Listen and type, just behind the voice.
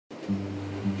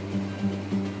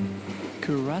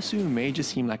Kurasu may just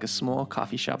seem like a small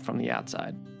coffee shop from the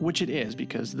outside, which it is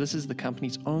because this is the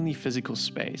company's only physical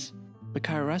space. But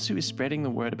Kurasu is spreading the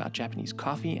word about Japanese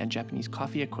coffee and Japanese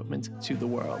coffee equipment to the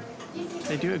world.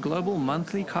 They do a global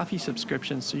monthly coffee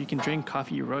subscription so you can drink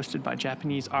coffee roasted by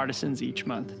Japanese artisans each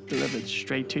month, delivered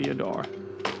straight to your door.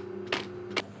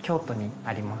 京都に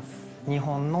あります。日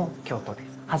本の京都です。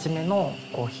初めの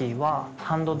コーヒーは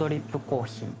ハンドドリップコー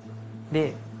ヒー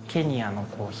で、ケニアの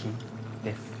コーヒー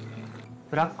です。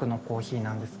ブラックのコーヒー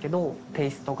なんですけど、テ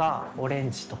イストがオレ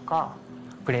ンジとか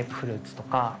グレープフルーツと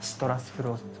かシトラスフ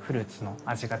ルーツの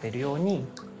味が出るように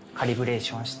カリブレー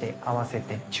ションして合わせ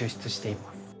て抽出してい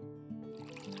ます。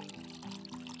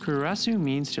Kurasu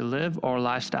means to live or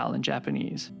lifestyle in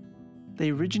Japanese. They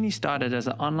originally started as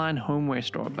an online homeware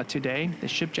store, but today they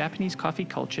ship Japanese coffee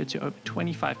culture to over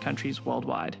 25 countries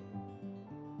worldwide.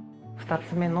 2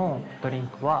つ目のドリン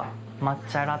クは抹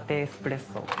茶ラテエスプレッ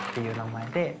ソっていう名前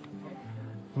で、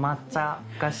抹茶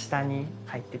が下に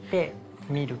入ってて、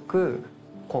ミルク、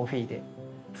コーヒーで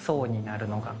層になる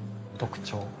のが特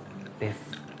徴です。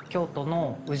京都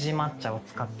の宇治抹茶を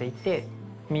使っていて、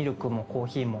ミルクもコー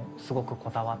ヒーもすごくこ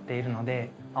だわっているので、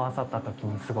合わさった時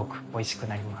にすごく美味しく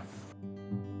なります。